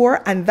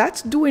store, and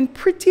that's doing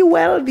pretty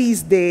well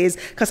these days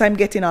because I'm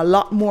getting a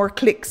lot more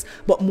clicks.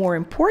 But more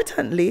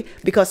importantly,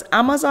 because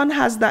Amazon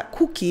has that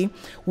cookie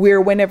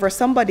where whenever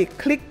somebody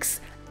clicks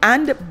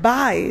and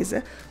buys,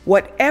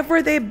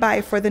 whatever they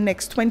buy for the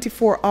next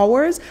 24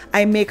 hours,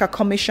 I make a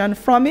commission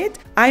from it.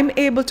 I'm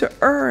able to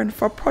earn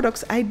for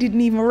products I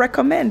didn't even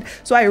recommend.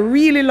 So I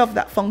really love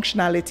that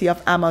functionality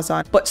of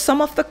Amazon. But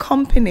some of the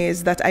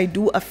companies that I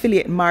do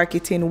affiliate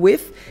marketing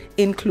with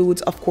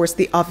includes, of course,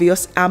 the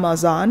obvious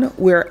Amazon,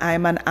 where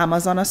I'm an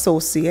Amazon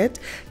associate.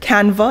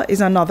 Canva is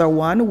another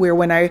one where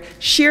when I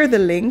share the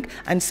link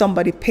and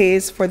somebody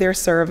pays for their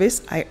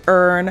service, I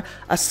earn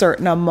a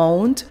certain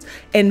amount.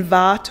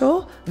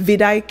 Envato,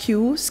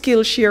 vidIQ,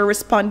 Skillshare,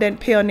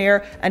 Respondent,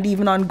 Payoneer, and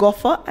even on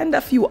GOFFAH and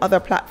a few other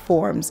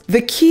platforms.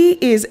 The key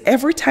is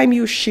every time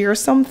you share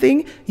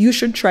something, you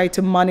should try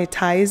to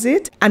monetize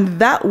it, and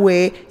that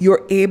way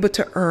you're able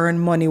to earn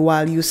money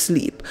while you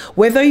sleep.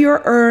 Whether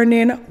you're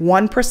earning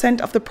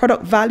 1% of the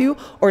product value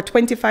or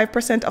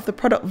 25% of the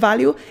product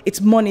value,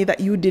 it's money that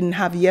you didn't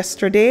have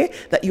yesterday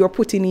that you're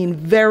putting in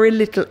very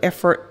little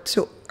effort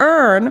to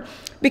earn,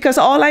 because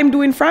all I'm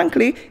doing,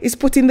 frankly, is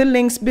putting the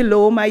links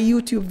below my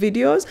YouTube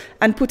videos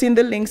and putting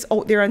the links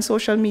out there on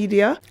social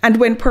media. And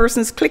when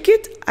persons click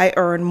it, I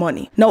earn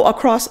money. Now,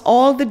 across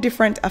all the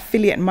different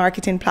affiliate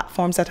marketing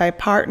platforms that I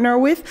partner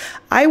with,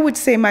 I would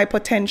say my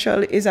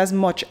potential is as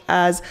much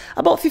as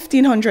about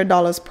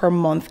 $1,500 per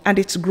month, and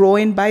it's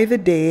growing by the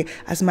day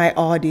as my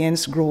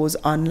audience grows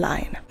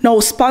online. Now,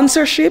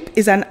 sponsorship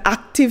is an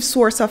active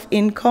source of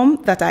income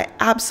that I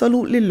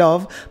absolutely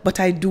love, but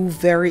I do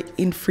very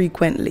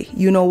infrequently.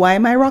 You know why,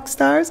 my rock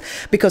stars?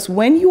 Because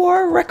when you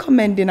are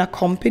recommending a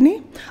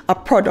company, a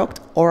product,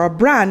 or a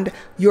brand,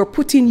 you're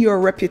putting your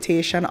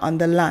reputation on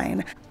the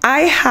line.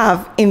 I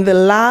have, in the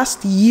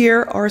last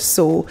year or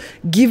so,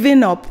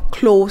 given up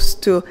close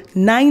to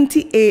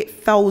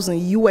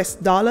 $98,000 US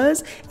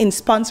in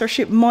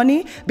sponsorship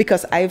money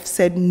because I've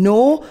said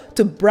no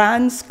to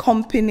brands,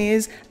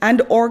 companies,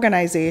 and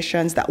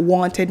organizations that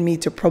wanted me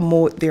to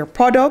promote their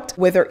product,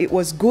 whether it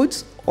was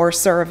goods or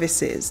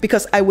services,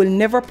 because I will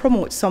never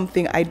promote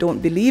something I don't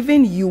believe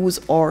in, use,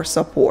 or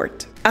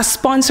support. A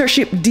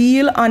sponsorship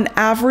deal on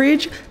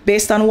average,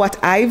 based on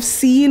what I've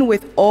seen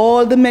with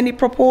all the many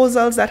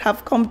proposals that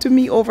have come to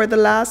me over the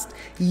last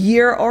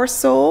year or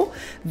so,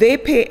 they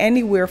pay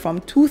anywhere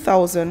from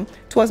 $2,000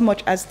 to as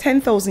much as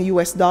 $10,000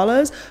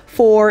 US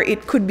for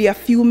it could be a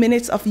few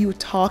minutes of you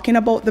talking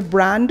about the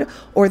brand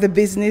or the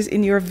business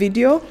in your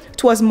video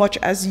to as much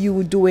as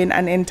you doing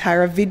an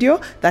entire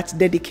video that's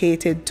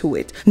dedicated to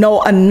it.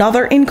 Now,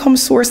 another income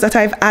source that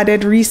I've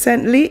added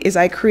recently is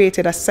I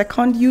created a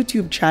second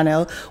YouTube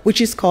channel,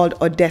 which is called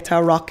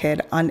Odetta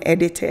Rockhead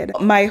Unedited.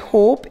 My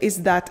hope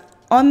is that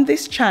on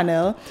this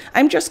channel,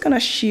 I'm just gonna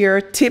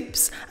share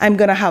tips, I'm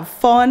gonna have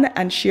fun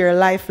and share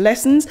life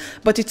lessons,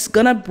 but it's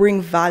gonna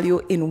bring value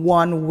in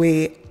one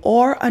way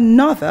or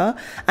another,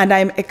 and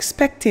I'm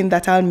expecting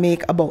that I'll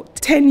make about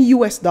 $10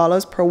 US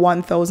per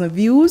 1,000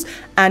 views,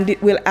 and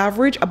it will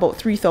average about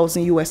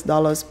 $3,000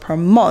 US per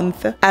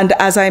month. And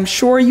as I'm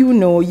sure you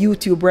know,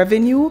 YouTube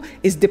revenue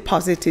is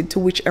deposited to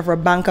whichever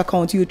bank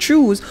account you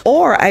choose,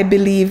 or I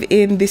believe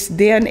in this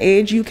day and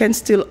age you can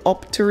still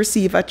opt to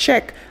receive a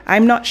check.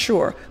 I'm not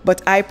sure,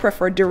 but I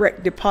prefer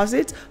direct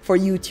deposit for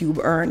YouTube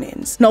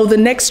earnings. Now, the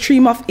next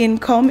stream of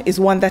income is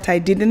one that I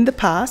did in the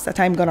past that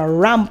I'm gonna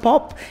ramp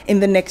up in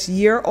the next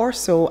year or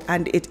so,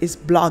 and it is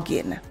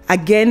blogging.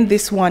 Again,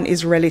 this one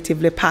is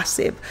relatively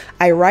passive.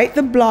 I write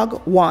the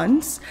blog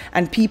once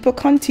and people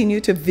continue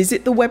to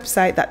visit the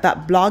website that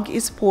that blog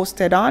is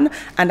posted on,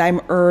 and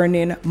I'm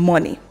earning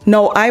money.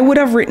 Now, I would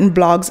have written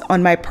blogs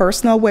on my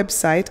personal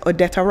website,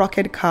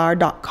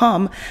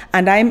 odettarockhead-kerr.com,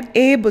 and I'm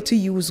able to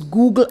use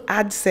Google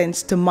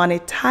AdSense to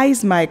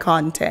monetize my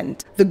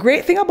content. The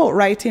great thing about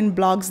writing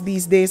blogs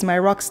these days, my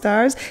rock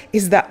stars,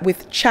 is that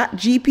with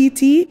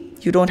ChatGPT,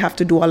 you don't have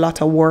to do a lot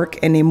of work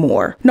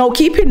anymore. Now,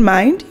 keep in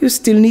mind, you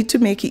still need to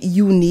make it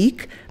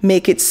unique,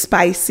 make it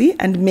spicy,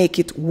 and make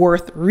it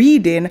worth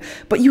reading,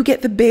 but you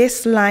get the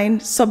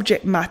baseline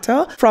subject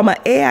matter from an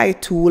AI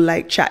tool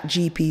like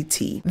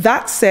ChatGPT.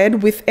 That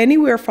said, with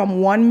anywhere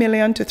from 1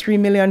 million to 3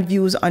 million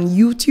views on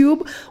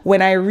YouTube,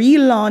 when I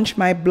relaunch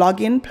my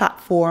blogging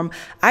platform,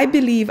 I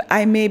believe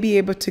I may be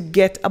able to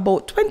get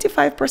about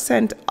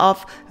 25%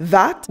 of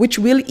that, which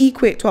will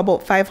equate to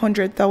about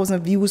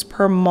 500,000 views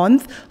per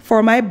month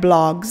for my blogs.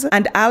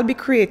 And I'll be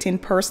creating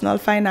personal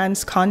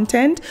finance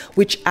content,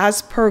 which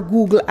as per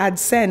Google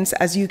AdSense,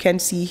 as you can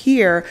see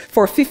here,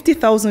 for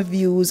 50,000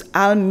 views,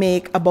 I'll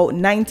make about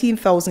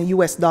 $19,000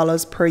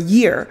 US per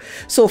year.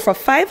 So for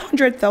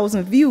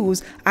 500,000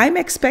 views, I'm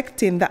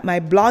expecting that my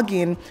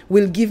blogging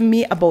will give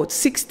me about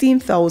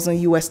 $16,000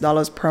 US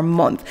per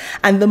month.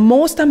 And the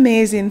most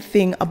amazing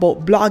thing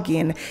about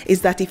blogging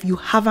is that if you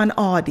have an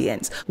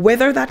audience,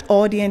 whether that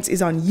audience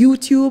is on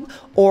YouTube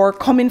or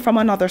coming from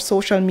another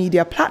social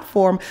media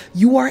platform,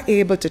 you are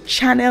able to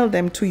channel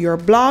them to your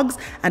blogs.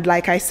 And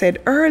like I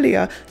said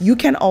earlier, you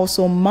can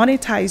also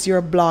monetize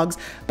your blogs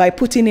by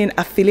putting in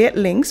affiliate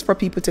links for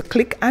people to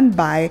click and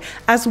buy,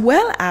 as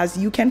well as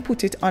you can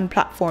put it on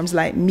platforms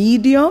like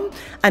Medium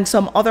and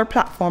some other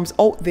platforms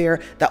out there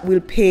that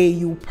will pay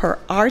you per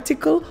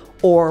article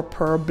or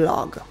per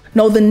blog.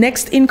 Now, the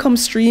next income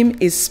stream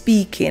is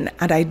speaking,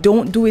 and I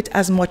don't do it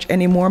as much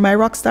anymore, my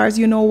rock stars.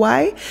 You know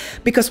why?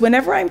 Because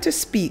whenever I'm to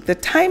speak, the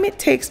time it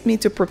takes me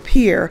to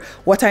prepare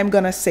what I'm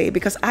gonna say,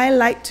 because I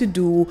like to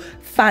do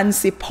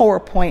fancy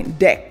PowerPoint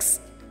decks,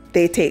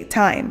 they take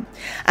time.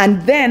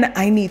 And then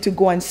I need to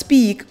go and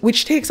speak,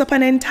 which takes up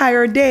an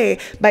entire day.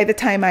 By the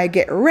time I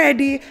get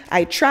ready,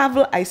 I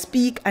travel, I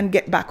speak, and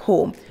get back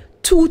home.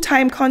 Too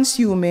time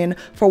consuming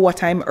for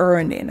what I'm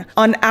earning.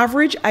 On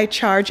average, I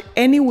charge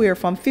anywhere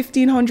from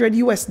 $1,500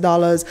 US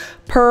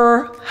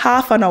per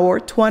half an hour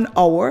to an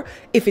hour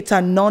if it's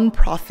a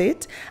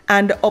non-profit,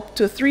 and up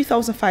to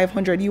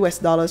 $3,500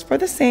 US for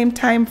the same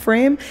time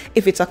frame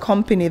if it's a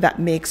company that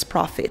makes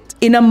profit.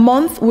 In a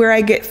month where I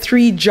get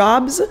 3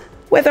 jobs,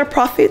 whether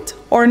profit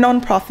or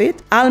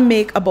non-profit, I'll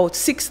make about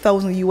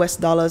 $6,000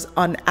 US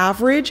on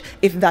average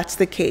if that's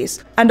the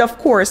case. And of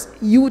course,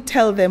 you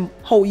tell them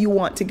how you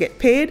want to get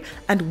paid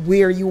and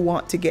where you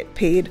want to get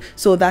paid,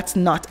 so that's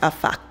not a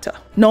factor.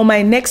 Now,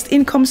 my next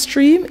income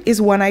stream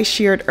is one I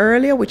shared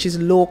earlier, which is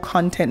low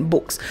content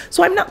books.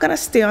 So I'm not gonna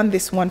stay on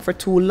this one for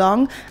too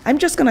long. I'm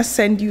just gonna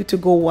send you to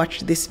go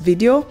watch this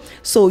video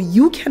so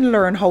you can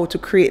learn how to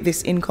create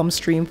this income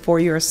stream for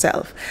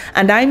yourself.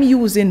 And I'm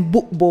using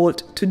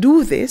BookBolt to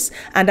do this,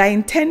 and I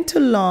intend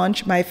to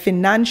launch my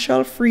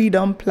financial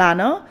freedom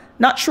planner.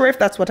 Not sure if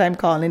that's what I'm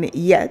calling it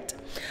yet,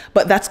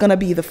 but that's gonna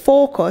be the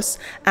focus.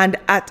 And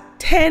at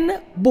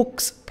 10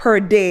 books per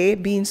day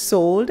being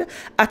sold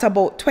at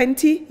about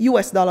 $20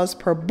 US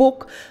per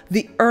book,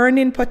 the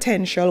earning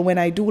potential when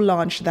I do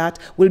launch that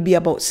will be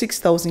about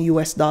 $6,000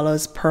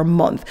 US per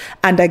month.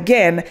 And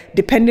again,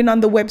 depending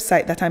on the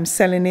website that I'm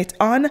selling it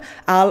on,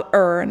 I'll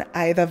earn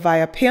either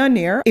via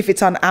Payoneer if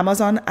it's on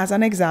Amazon as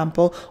an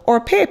example,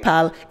 or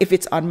PayPal if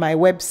it's on my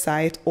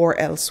website or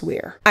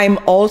elsewhere. I'm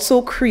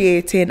also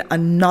creating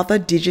another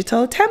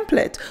digital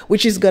template,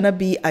 which is gonna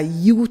be a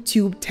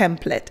YouTube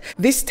template.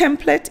 This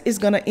template is is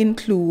going to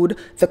include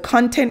the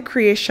content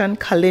creation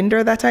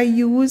calendar that I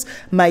use,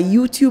 my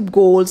YouTube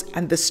goals,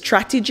 and the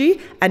strategy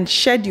and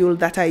schedule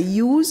that I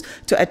use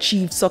to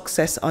achieve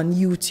success on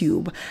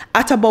YouTube.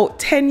 At about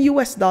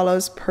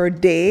 $10 per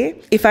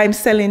day, if I'm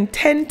selling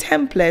 10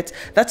 templates,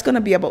 that's going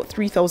to be about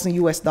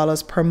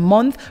 $3,000 per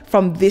month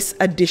from this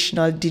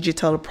additional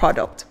digital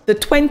product. The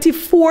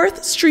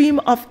 24th stream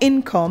of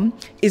income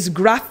is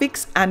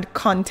graphics and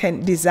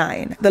content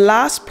design. The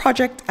last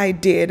project I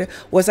did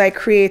was I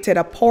created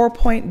a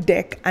PowerPoint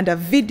deck and a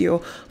video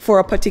for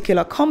a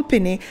particular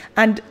company,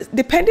 and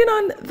depending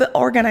on the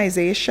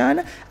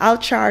organization, I'll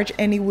charge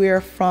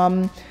anywhere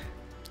from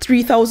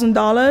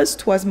 $3,000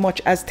 to as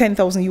much as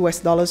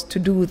 $10,000 to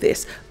do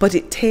this, but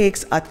it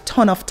takes a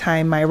ton of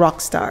time, my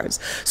rock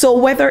stars. So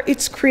whether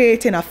it's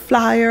creating a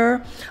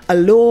flyer, a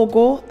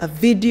logo, a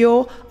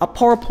video, a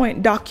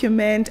PowerPoint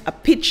document, a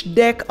pitch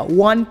deck, a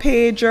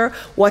one-pager,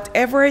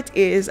 whatever it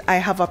is, I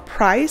have a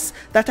price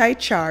that I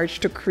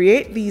charge to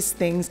create these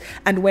things.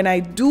 And when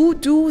I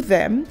do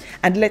them,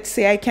 and let's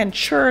say I can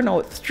churn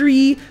out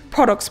 3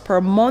 products per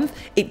month,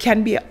 it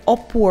can be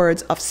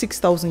upwards of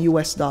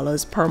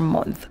 $6,000 per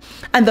month.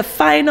 And the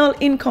final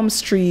income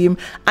stream,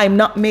 I'm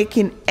not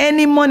making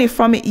any money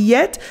from it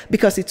yet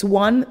because it's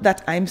one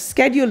that I'm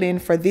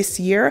scheduling for this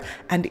year,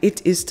 and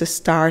it is to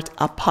start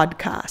a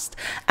podcast.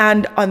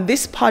 And on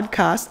this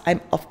podcast,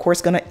 I'm of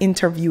course going to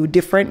interview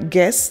different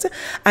guests.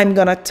 I'm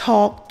going to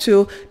talk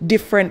to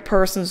different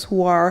persons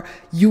who are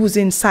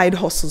using side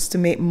hustles to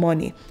make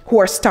money, who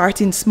are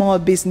starting small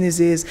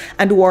businesses,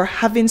 and who are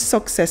having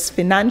success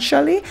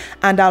financially.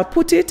 And I'll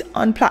put it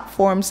on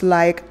platforms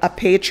like a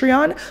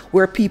Patreon,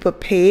 where people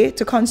pay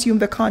to consume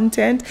the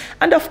content,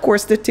 and of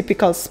course the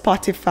typical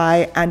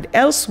Spotify and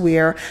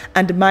elsewhere.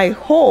 And my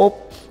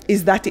hope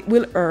is that it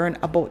will earn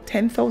about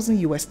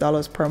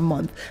 $10,000 per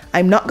month.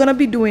 I'm not going to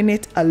be doing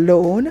it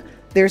alone.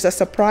 There's a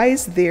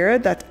surprise there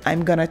that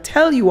I'm going to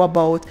tell you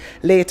about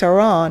later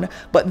on,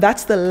 but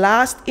that's the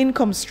last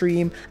income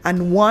stream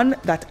and one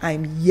that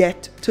I'm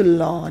yet to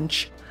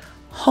launch.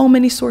 How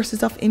many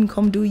sources of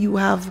income do you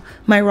have,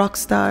 my rock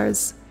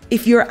stars?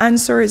 If your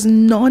answer is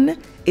none,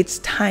 it's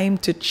time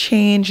to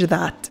change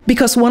that.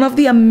 Because one of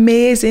the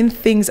amazing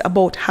things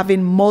about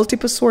having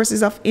multiple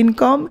sources of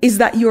income is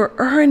that your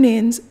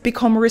earnings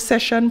become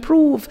recession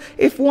proof.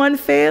 If one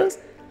fails,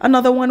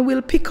 another one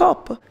will pick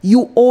up.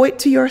 You owe it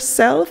to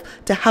yourself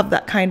to have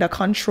that kind of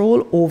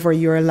control over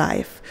your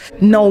life.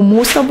 Now,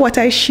 most of what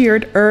I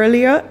shared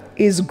earlier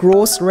is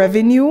gross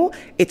revenue.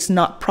 It's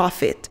not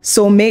profit.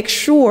 So make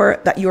sure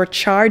that you're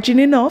charging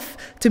enough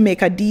to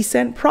make a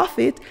decent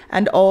profit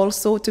and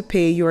also to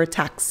pay your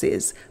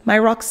taxes. My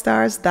rock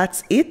stars,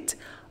 that's it.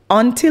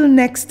 Until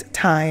next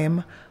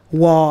time,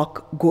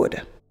 walk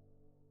good.